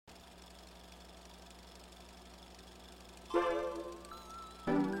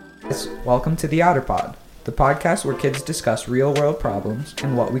Welcome to the OtterPod, the podcast where kids discuss real-world problems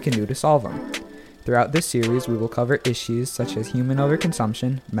and what we can do to solve them. Throughout this series, we will cover issues such as human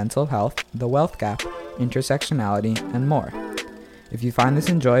overconsumption, mental health, the wealth gap, intersectionality, and more. If you find this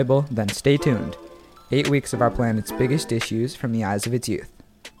enjoyable, then stay tuned. 8 weeks of our planet's biggest issues from the eyes of its youth.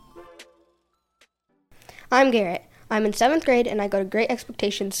 I'm Garrett. I'm in 7th grade and I go to Great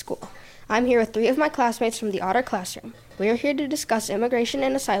Expectations School. I'm here with 3 of my classmates from the Otter classroom. We are here to discuss immigration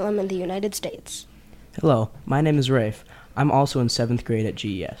and asylum in the United States. Hello, my name is Rafe. I'm also in 7th grade at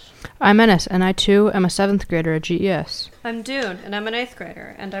GES. I'm Ennis, and I too am a 7th grader at GES. I'm Dune, and I'm an 8th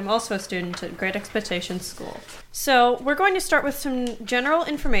grader, and I'm also a student at Great Expectations School. So, we're going to start with some general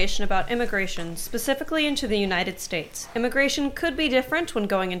information about immigration, specifically into the United States. Immigration could be different when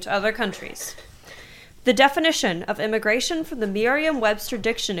going into other countries. The definition of immigration from the Merriam-Webster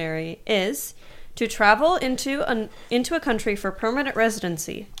Dictionary is to travel into a country for permanent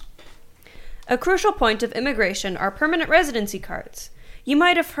residency. A crucial point of immigration are permanent residency cards. You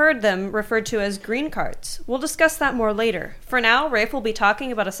might have heard them referred to as green cards. We'll discuss that more later. For now, Rafe will be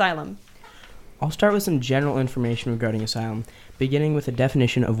talking about asylum. I'll start with some general information regarding asylum, beginning with a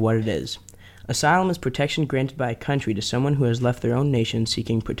definition of what it is. Asylum is protection granted by a country to someone who has left their own nation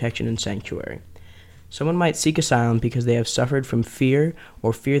seeking protection and sanctuary. Someone might seek asylum because they have suffered from fear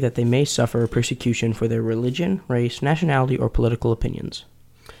or fear that they may suffer persecution for their religion, race, nationality, or political opinions.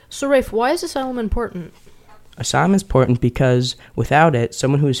 So, Rafe, why is asylum important? Asylum is important because, without it,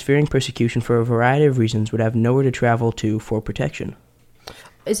 someone who is fearing persecution for a variety of reasons would have nowhere to travel to for protection.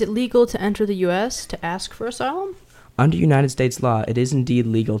 Is it legal to enter the U.S. to ask for asylum? Under United States law, it is indeed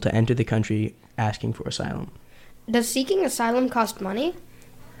legal to enter the country asking for asylum. Does seeking asylum cost money?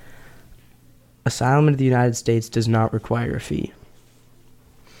 Asylum in the United States does not require a fee.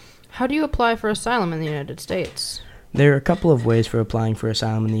 How do you apply for asylum in the United States? There are a couple of ways for applying for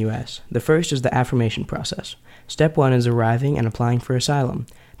asylum in the U.S. The first is the affirmation process. Step 1 is arriving and applying for asylum.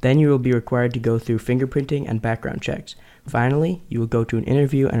 Then you will be required to go through fingerprinting and background checks. Finally, you will go to an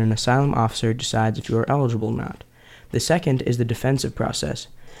interview and an asylum officer decides if you are eligible or not. The second is the defensive process.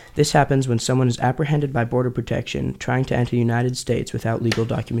 This happens when someone is apprehended by Border Protection trying to enter the United States without legal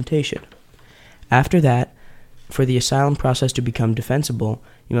documentation. After that, for the asylum process to become defensible,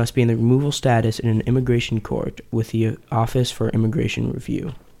 you must be in the removal status in an immigration court with the Office for Immigration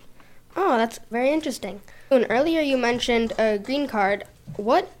Review. Oh, that's very interesting. And earlier you mentioned a green card.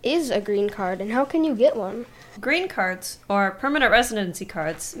 What is a green card and how can you get one? Green cards, or permanent residency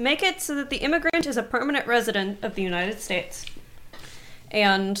cards, make it so that the immigrant is a permanent resident of the United States.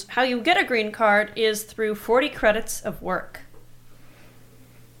 And how you get a green card is through 40 credits of work.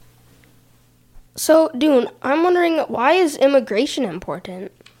 So, Dune, I'm wondering, why is immigration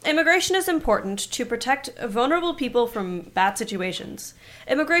important? Immigration is important to protect vulnerable people from bad situations.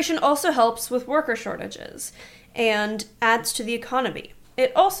 Immigration also helps with worker shortages and adds to the economy.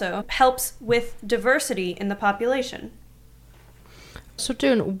 It also helps with diversity in the population. So,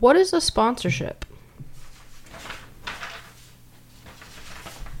 Dune, what is a sponsorship?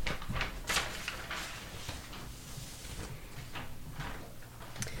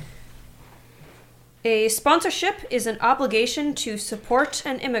 A sponsorship is an obligation to support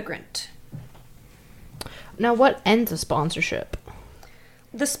an immigrant. Now, what ends a sponsorship?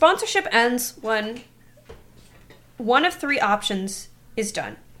 The sponsorship ends when one of 3 options is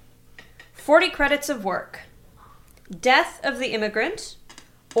done. 40 credits of work, death of the immigrant,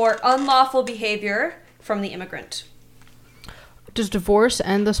 or unlawful behavior from the immigrant. Does divorce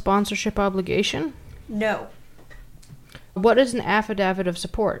end the sponsorship obligation? No. What is an affidavit of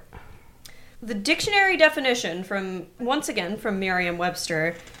support? The dictionary definition once again from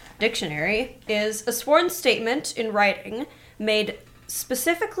Merriam-Webster Dictionary, is a sworn statement in writing made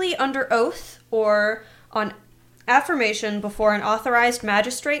specifically under oath or on affirmation before an authorized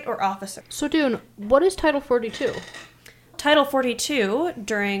magistrate or officer. So, Dune, what is Title 42? Title 42,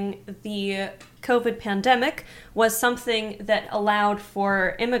 during the COVID pandemic, was something that allowed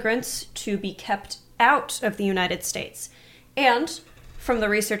for immigrants to be kept out of the United States. And from the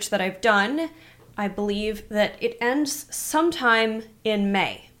research that I've done, I believe that it ends sometime in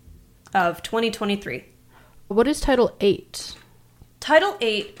May of 2023. What is Title 8? Title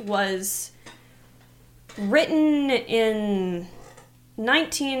 8 was written in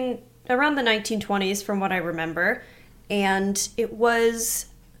around the 1920s, from what I remember, and it was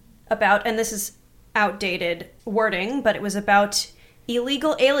about, and this is outdated wording, but it was about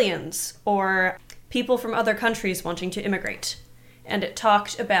illegal aliens or people from other countries wanting to immigrate. And it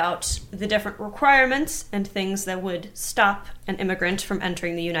talked about the different requirements and things that would stop an immigrant from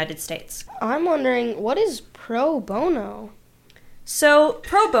entering the United States. I'm wondering, what is pro bono? So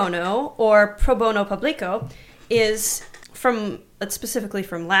pro bono, or pro bono publico, is specifically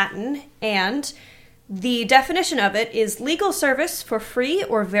from Latin, and the definition of it is legal service for free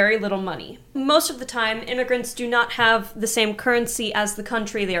or very little money. Most of the time, immigrants do not have the same currency as the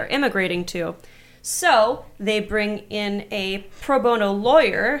country they are immigrating to, so they bring in a pro bono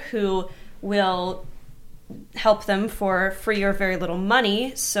lawyer who will help them for free or very little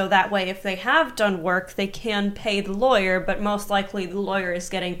money, so that way if they have done work, they can pay the lawyer, but most likely the lawyer is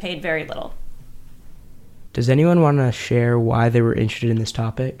getting paid very little. Does anyone want to share why they were interested in this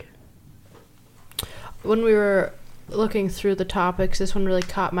topic? When we were looking through the topics, this one really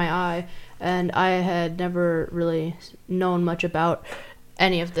caught my eye, and I had never really known much about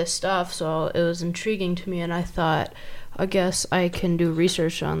any of this stuff, so it was intriguing to me, and I thought, I guess I can do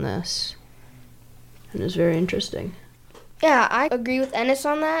research on this. And it was very interesting. Yeah, I agree with Ennis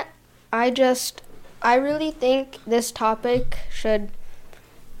on that. I really think this topic should...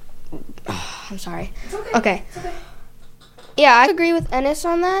 I'm sorry. Okay. Yeah, I agree with Ennis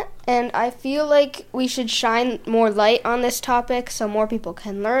on that, and I feel like we should shine more light on this topic so more people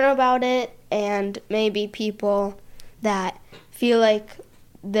can learn about it, and maybe people that feel like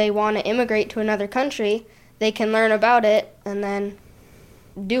they want to immigrate to another country, they can learn about it and then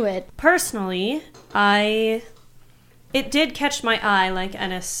do it. Personally, it did catch my eye, like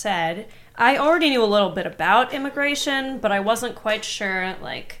Ennis said. I already knew a little bit about immigration, but I wasn't quite sure,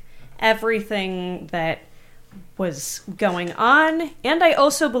 everything that was going on. And I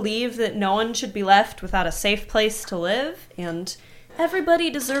also believe that no one should be left without a safe place to live, and everybody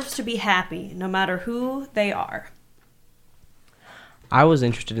deserves to be happy, no matter who they are. I was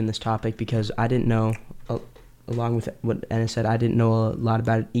interested in this topic because I didn't know, along with what Ennis said, I didn't know a lot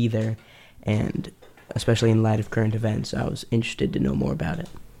about it either, and especially in light of current events, I was interested to know more about it.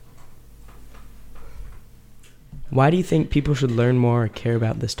 Why do you think people should learn more or care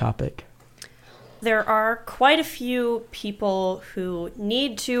about this topic? There are quite a few people who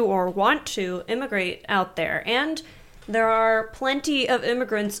need to or want to immigrate out there, and there are plenty of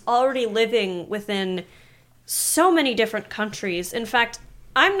immigrants already living within so many different countries. In fact,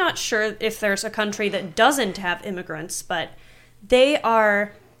 I'm not sure if there's a country that doesn't have immigrants, but they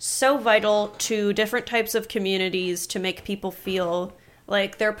are so vital to different types of communities to make people feel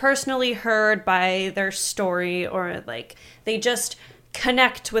like they're personally heard by their story, or like they just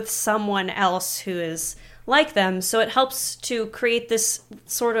connect with someone else who is like them. So it helps to create this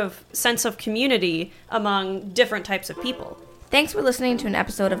sort of sense of community among different types of people. Thanks for listening to an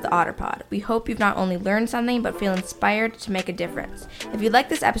episode of the Otter Pod. We hope you've not only learned something, but feel inspired to make a difference. If you like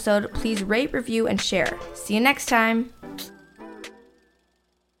this episode, please rate, review, and share. See you next time.